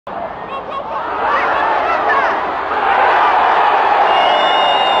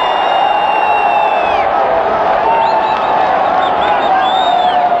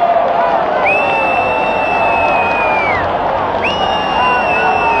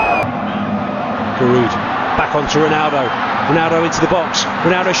back onto Ronaldo. Ronaldo into the box.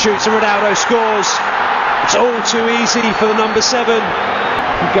 Ronaldo shoots and Ronaldo scores. It's all too easy for the number 7.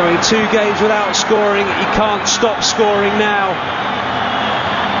 Going 2 games without scoring. He can't stop scoring now.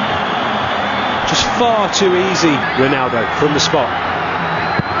 Just far too easy. Ronaldo from the spot.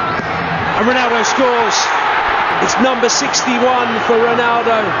 And Ronaldo scores. It's number 61 for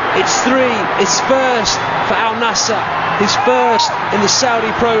Ronaldo. It's 3. It's first for Al-Nasr. His first in the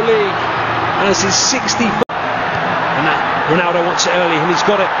Saudi Pro League. And it's his 60th. And that Ronaldo wants it early, and he's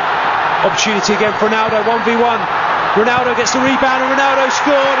got it. Opportunity again for Ronaldo, 1v1. Ronaldo gets the rebound, and Ronaldo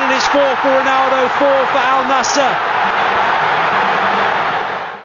scored, and it's 4 for Ronaldo, 4 for Al-Nasr.